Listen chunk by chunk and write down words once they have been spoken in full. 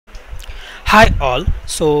Hi all,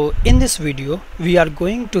 so in this video we are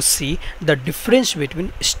going to see the difference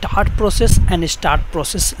between start process and start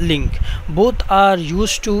process link. Both are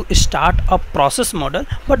used to start a process model,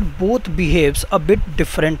 but both behaves a bit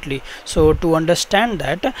differently. So to understand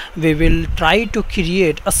that, we will try to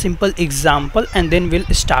create a simple example and then we'll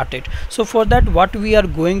start it. So for that, what we are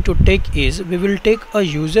going to take is we will take a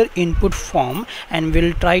user input form and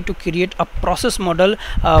we'll try to create a process model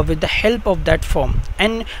with the help of that form,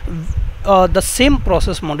 and the same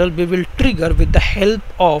process model we will trigger with the help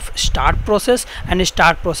of start process and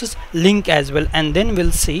start process link as well, and then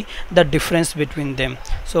we'll see the difference between them.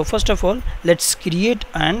 So first of all, let's create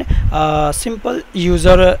an simple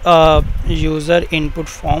user input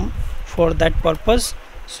form for that purpose.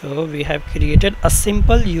 So we have created a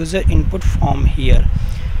simple user input form here,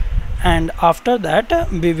 and after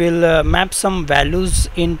that we will map some values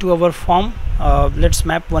into our form. Let's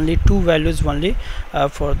map only two values only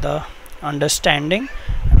for the understanding.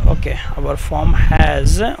 Okay, our form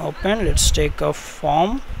has open. Let's take a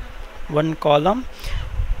form, one column,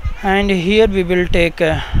 and here we will take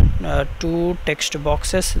two text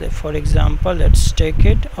boxes. For example, let's take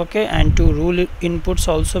it. Okay, and two rule inputs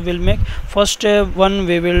also will make. First one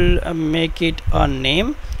we will make it a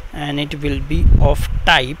name and it will be of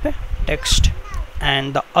type text,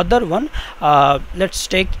 and the other one let's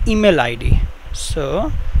take email ID.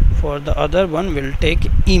 So for the other one we'll take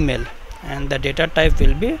email, and the data type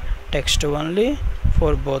will be text only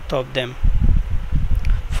for both of them.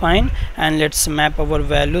 Fine, and let's map our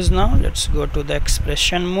values now. Let's go to the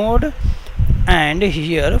expression mode, and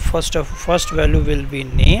here first value will be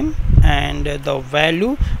name, and the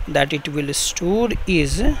value that it will store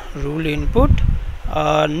is rule input.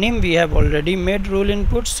 Name we have already made rule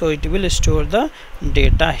input, so it will store the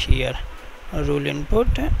data here, rule input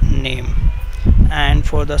name. And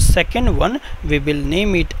for the second one we will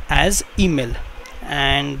name it as email,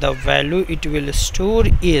 and the value it will store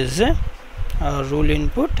is rule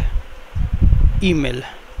input email.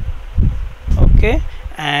 Okay,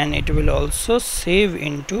 and it will also save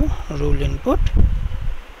into rule input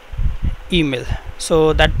email.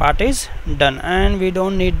 So that part is done, and we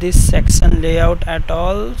don't need this section layout at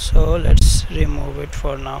all, so let's remove it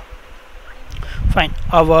for now. Fine,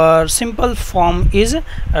 our simple form is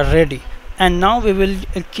ready. And now we will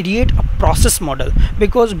create a process model,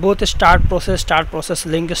 because both start process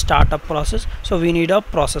link startup process, so we need a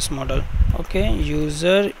process model. Okay,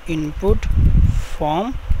 user input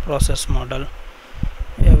form process model.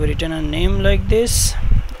 We have written a name like this.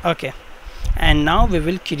 Okay, and now we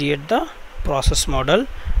will create the process model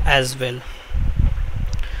as well.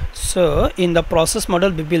 So in the process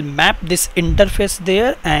model we will map this interface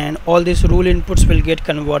there, and all these rule inputs will get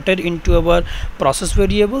converted into our process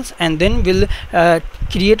variables, and then we'll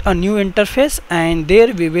create a new interface, and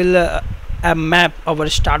there we will map our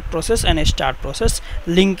start process and a start process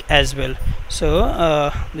link as well.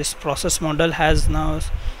 So this process model has now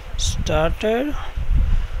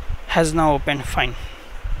opened. Fine,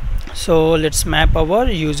 so let's map our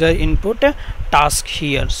user input task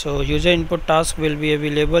here. So user input task will be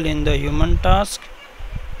available in the human task.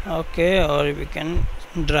 Okay, or we can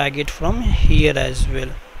drag it from here as well.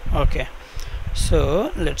 Okay, so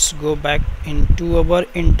let's go back into our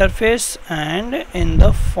interface, and in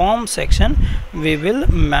the form section we will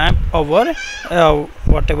map our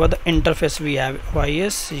whatever the interface we have.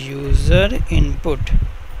 Yes, user input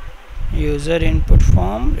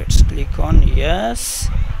form. Let's click on yes.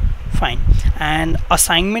 Fine, and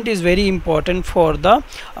assignment is very important for the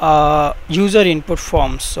user input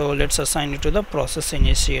form, so let's assign it to the process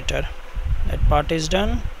initiator. That part is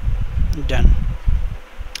done.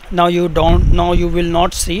 Now you will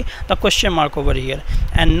not see the question mark over here,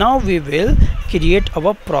 and now we will create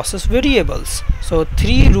our process variables. So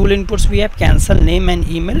three rule inputs we have: cancel, name and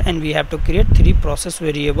email, and we have to create three process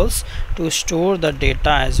variables to store the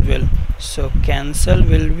data as well. So cancel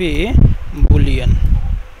will be boolean.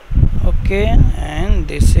 Okay, and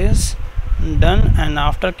this is done, and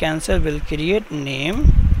after cancel we'll create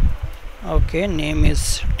name. Okay, name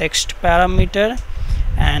is text parameter,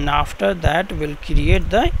 and after that we'll create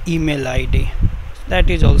the email ID, that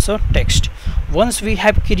is also text. Once we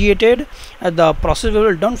have created the process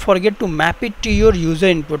variable, don't forget to map it to your user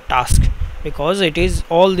input task, because it is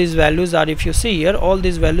all these values are, if you see here, all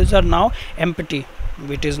these values are now empty,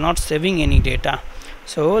 it is not saving any data.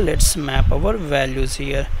 So let's map our values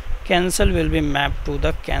here. Cancel will be mapped to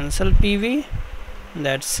the cancel PV,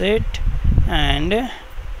 that's it, and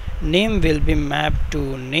name will be mapped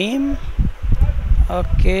to name.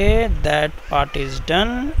 Okay, that part is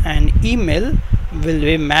done, and email will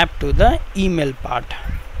be mapped to the email part.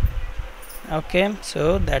 Okay,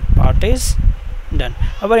 so that part is done.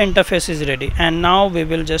 Our interface is ready, and now we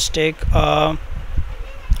will just take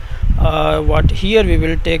what here we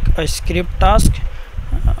will take a script task.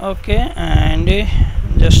 Okay, and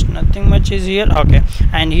just nothing much is here. Okay,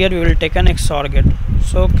 and here we will take an XOR gate.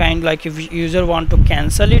 So kind like if user want to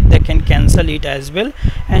cancel it, they can cancel it as well,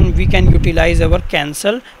 and we can utilize our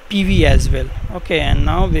cancel PV as well. Okay, and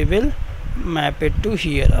now we will map it to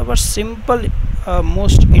here. Our simple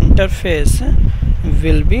most interface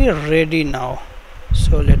will be ready now.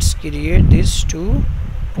 So let's create these 2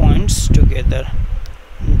 points together.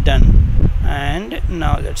 Done. And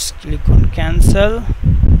now let's click on cancel,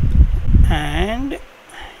 and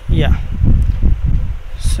yeah,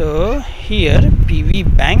 so here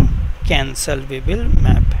PV bank cancel we will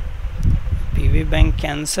map. PV bank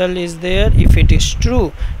cancel is there. If it is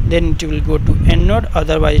true, then it will go to end node,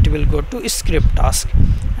 otherwise it will go to script task.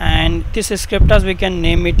 And this script task we can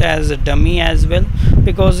name it as a dummy as well,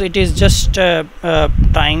 because it is just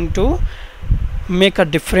trying to make a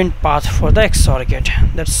different path for the XOR gate.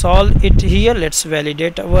 That's all it here. Let's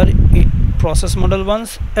validate our process model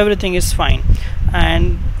once. Everything is fine,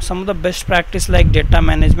 and some of the best practice like data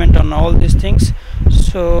management and all these things.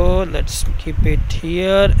 So let's keep it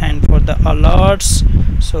here. And for the alerts,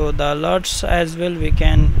 so the alerts as well we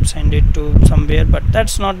can send it to somewhere, but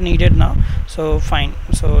that's not needed now, so fine,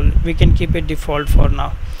 so we can keep it default for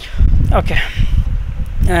now. Okay,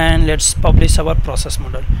 and let's publish our process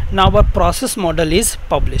model. Now our process model is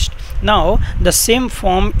published. Now the same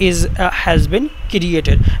form is has been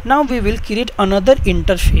created. Now we will create another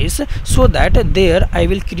interface, so that there I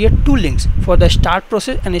will create 2 links for the start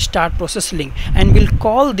process and start process link, and we'll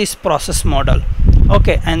call this process model.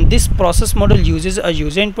 Okay, and this process model uses a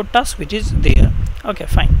user input task which is there. Okay,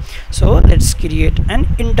 fine. So let's create an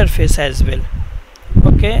interface as well.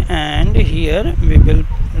 Okay, and here we will,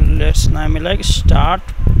 let's name it like start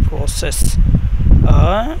process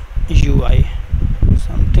UI,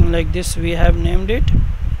 something like this we have named it.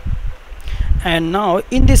 And now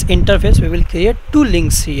in this interface we will create 2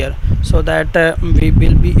 links here, so that we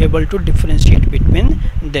will be able to differentiate between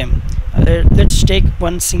them. Let's take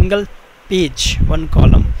one single page, 1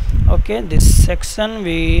 column. Okay, this section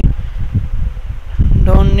we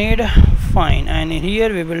don't need, fine. And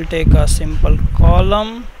here we will take a simple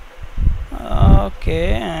column.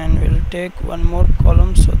 Okay, and we'll take 1 more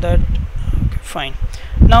column, so that, okay, fine.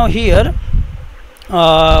 Now here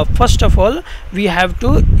first of all we have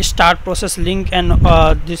to start process link, and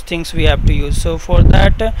these things we have to use. So for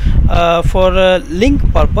that for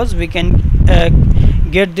link purpose we can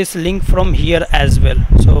get this link from here as well.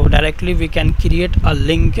 So directly we can create a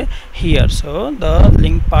link here, so the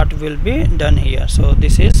link part will be done here. So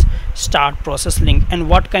this is start process link, and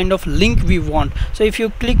what kind of link we want. So if you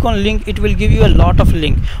click on link, it will give you a lot of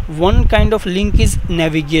link. One kind of link is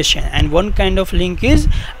navigation, and one kind of link is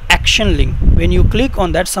action link. When you click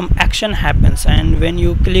on that, some action happens, and when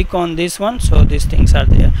you click on this one, so these things are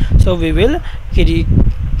there. So we will create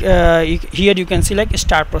here you can see like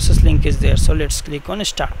start process link is there. So let's click on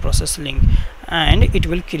start process link, and it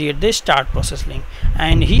will create the start process link.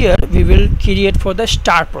 And here we will create for the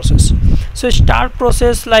start process. So start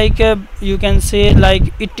process, like you can say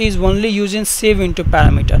like it is only using save into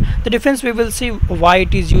parameter. The difference we will see why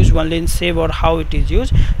it is used only in save or how it is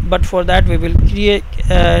used, but for that we will create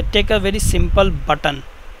take a very simple button,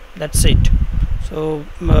 that's it. So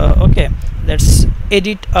okay, let's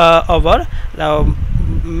edit our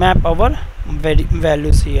map our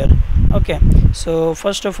values here. Okay, so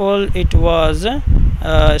first of all it was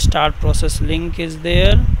start process link is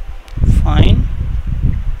there, fine.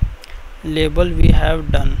 Label we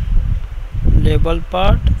have done, label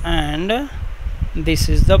part, and this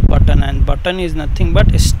is the button, and button is nothing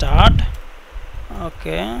but start.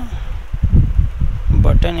 Okay,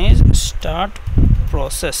 button is start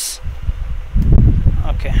process.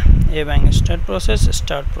 Okay, a bang start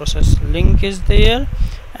process link is there,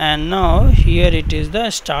 and now here it is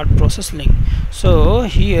the start process link. So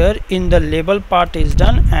here in the label part is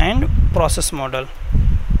done, and process model.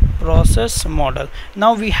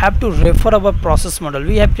 Now we have to refer our process model.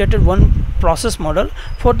 We have created one process model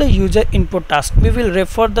for the user input task. We will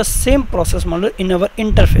refer the same process model in our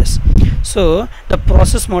interface. So the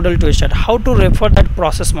process model to start, how to refer that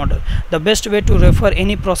process model? The best way to refer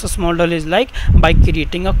any process model is like by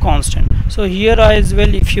creating a constant. So here as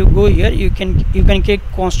well, if you go here, you can create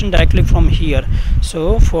constant directly from here.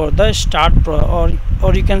 So for the start or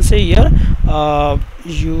you can say here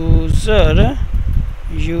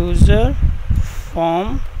user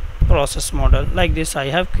form process model, like this. I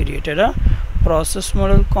have created a process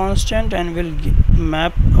model constant, and will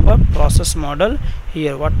map our process model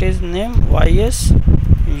here. What is name? YS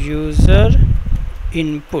user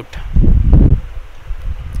input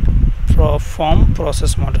from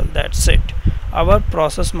process model. That's it. Our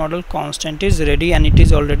process model constant is ready and it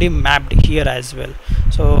is already mapped here as well.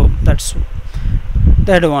 So that's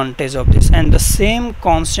the advantage of this, and the same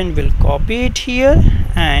constant will copy it here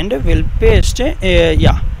and will paste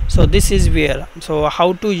yeah. So this is where, so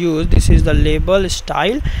how to use this is the label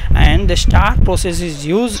style, and the start process is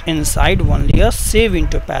used inside only a save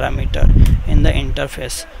into parameter in the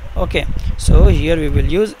interface. Okay, so here we will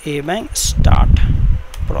use abank start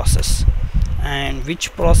process, and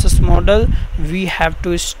which process model we have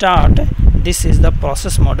to start, this is the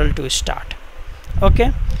process model to start.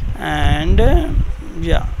 Okay, and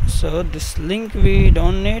yeah, so this link we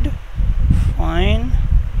don't need, fine.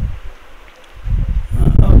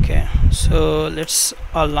 Okay, so let's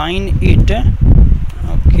align it,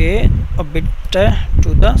 okay, a bit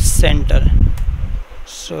to the center.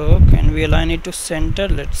 So can we align it to center?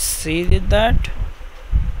 Let's see that.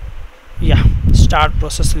 Yeah, start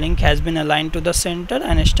process link has been aligned to the center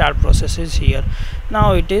and start process is here.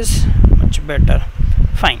 Now it is much better.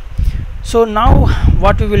 Fine. So now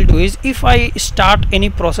what we will do is, if I start any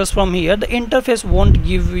process from here, the interface won't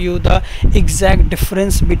give you the exact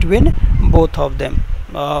difference between both of them.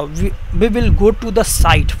 We will go to the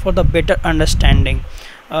site for the better understanding,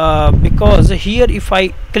 because here if I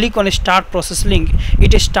click on a start process link,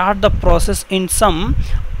 it start the process in some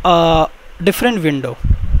different window.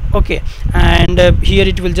 Okay, and here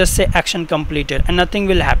it will just say action completed and nothing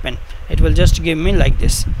will happen. It will just give me like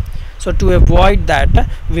this. So to avoid that,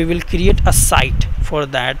 we will create a site for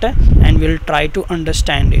that and we'll try to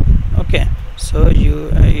understand it. Okay, so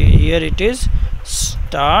here it is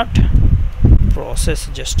start process,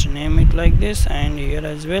 just name it like this, and here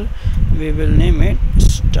as well we will name it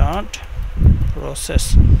start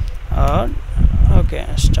process. Okay,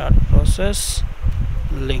 start process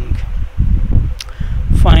link,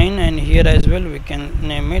 fine, and here as well we can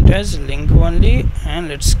name it as link only, and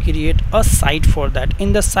let's create a site for that.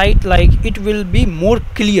 In the site, like, it will be more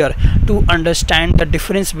clear to understand the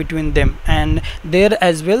difference between them, and there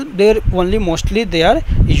as well, there only mostly they are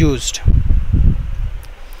used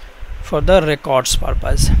for the records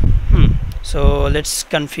purpose. So let's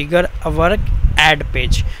configure our add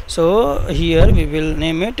page. So here we will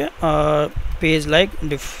name it page like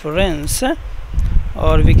difference,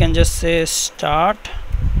 or we can just say start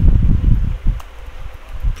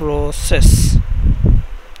process.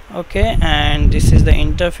 Okay, and this is the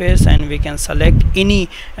interface, and we can select any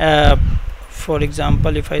for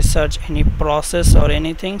example, if I search any process or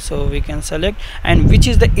anything, so we can select, and which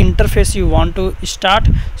is the interface you want to start.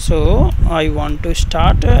 So I want to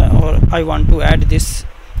start or I want to add this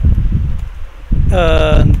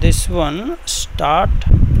this one, start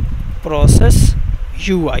process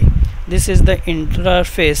UI. This is the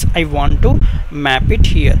interface I want to map it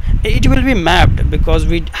here. It will be mapped because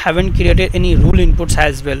we haven't created any rule inputs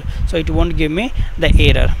as well, so it won't give me the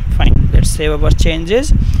error. Fine, let's save our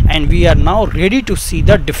changes, and we are now ready to see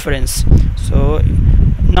the difference. So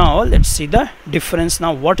now let's see the difference.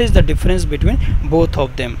 Now what is the difference between both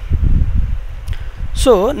of them?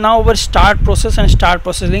 So now our start process and start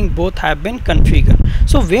processing both have been configured.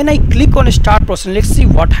 So when I click on a start process, let's see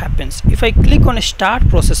what happens. If I click on a start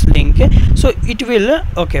process link, so it will,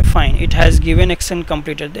 okay, fine, it has given action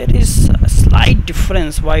completed. There is a slight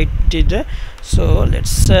difference why it did. So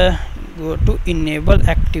let's go to enable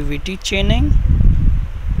activity chaining.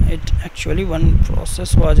 It actually, one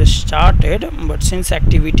process was started, but since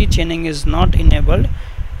activity chaining is not enabled,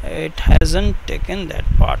 it hasn't taken that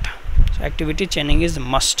part. So activity chaining is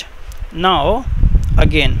must. Now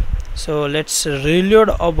again, so let's reload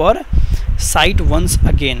our site once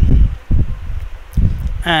again,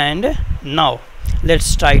 and now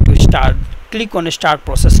let's try to start. Click on a start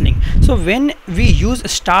process link. So when we use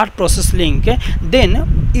start process link,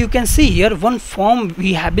 then you can see here one form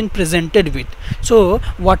we have been presented with. So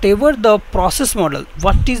whatever the process model,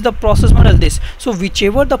 what is the process model? This, so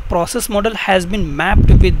whichever the process model has been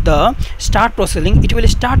mapped with the start process link, it will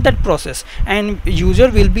start that process and user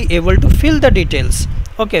will be able to fill the details.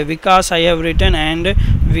 Okay, Vikas I have written, and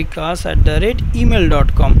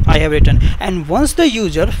vikas@email.com I have written, and once the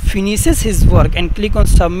user finishes his work and click on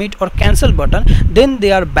submit or cancel button, then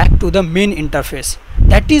they are back to the main interface.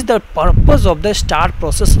 That is the purpose of the start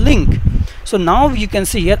process link. So now you can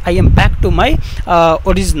see here I am back to my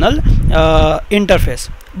original interface.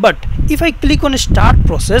 But if I click on start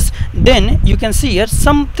process, then you can see here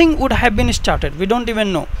something would have been started. We don't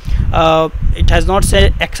even know, it has not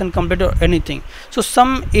said action complete or anything. So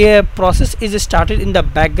some process is started in the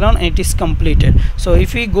background and it is completed. So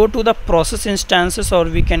if we go to the process instances, or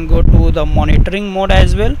we can go to the monitoring mode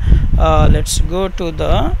as well. Let's go to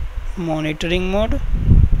the monitoring mode.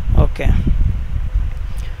 Okay,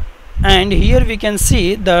 and here we can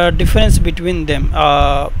see the difference between them.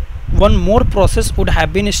 One more process would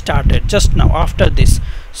have been started just now after this.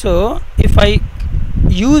 So if I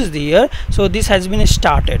use here, so this has been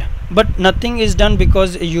started, but nothing is done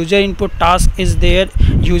because user input task is there.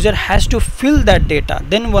 User has to fill that data,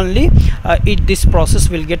 then only this process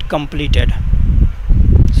will get completed.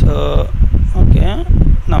 So okay,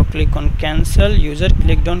 now click on cancel. User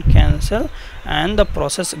clicked on cancel and the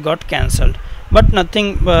process got cancelled, but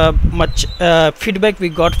nothing much feedback we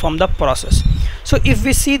got from the process. So if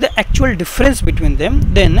we see the actual difference between them,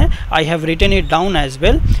 then I have written it down as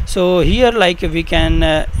well. So here, like we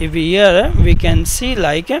can we can see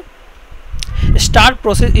like start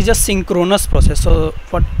process is a synchronous process. So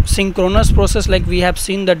for synchronous process, like we have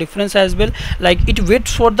seen the difference as well, like it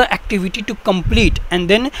waits for the activity to complete, and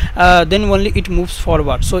then only it moves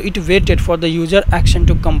forward. So it waited for the user action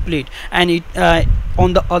to complete, and it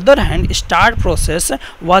on the other hand, start process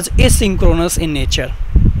was asynchronous in nature.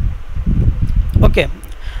 Okay,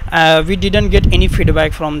 we didn't get any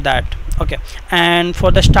feedback from that. Okay, and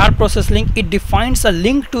for the start process link, it defines a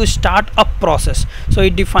link to start a process. So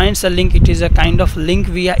it defines a link, it is a kind of link.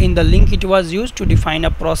 In the link it was used to define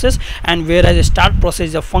a process, and whereas a start process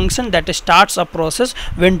is a function that starts a process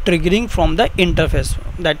when triggering from the interface.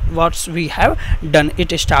 That what we have done,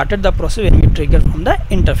 it started the process when we trigger from the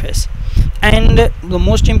interface. And the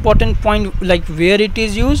most important point, like where it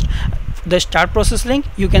is used, the start process link,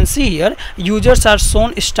 you can see here users are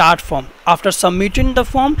shown start form. After submitting the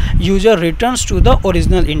form, user returns to the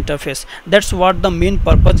original interface. That's what the main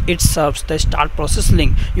purpose it serves, the start process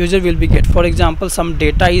link. User will be get, for example, some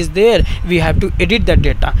data is there, we have to edit the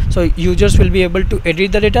data. So users will be able to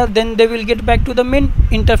edit the data, then they will get back to the main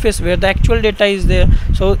interface where the actual data is there.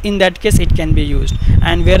 So in that case it can be used.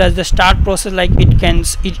 And whereas the start process, like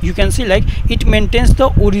you can see like it maintains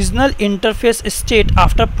the original interface state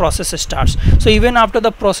after process starts. So even after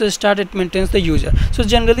the process start, it maintains the user. So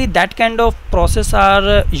generally that kind of process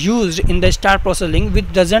are used in the start process link,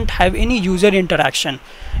 which doesn't have any user interaction.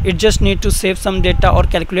 It just need to save some data or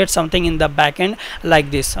calculate something in the backend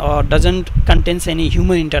like this, or doesn't contains any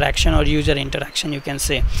human interaction or user interaction, you can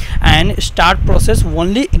say. And start process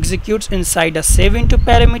only executes inside a save into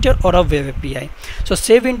parameter or a web API. So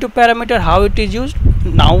save into parameter, how it is used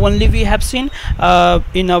now only we have seen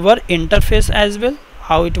in our interface as well,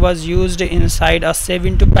 how it was used inside a save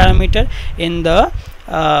into parameter in the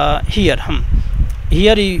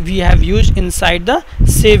here we have used inside the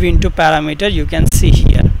save into parameter, you can see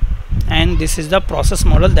here. And this is the process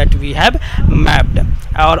model that we have mapped,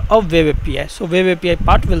 or a web API. So web API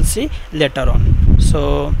part we'll see later on.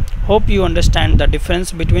 So hope you understand the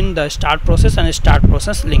difference between the start process and start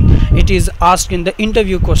process link. It is asked in the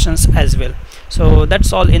interview questions as well. So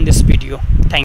that's all in this video. Thank you.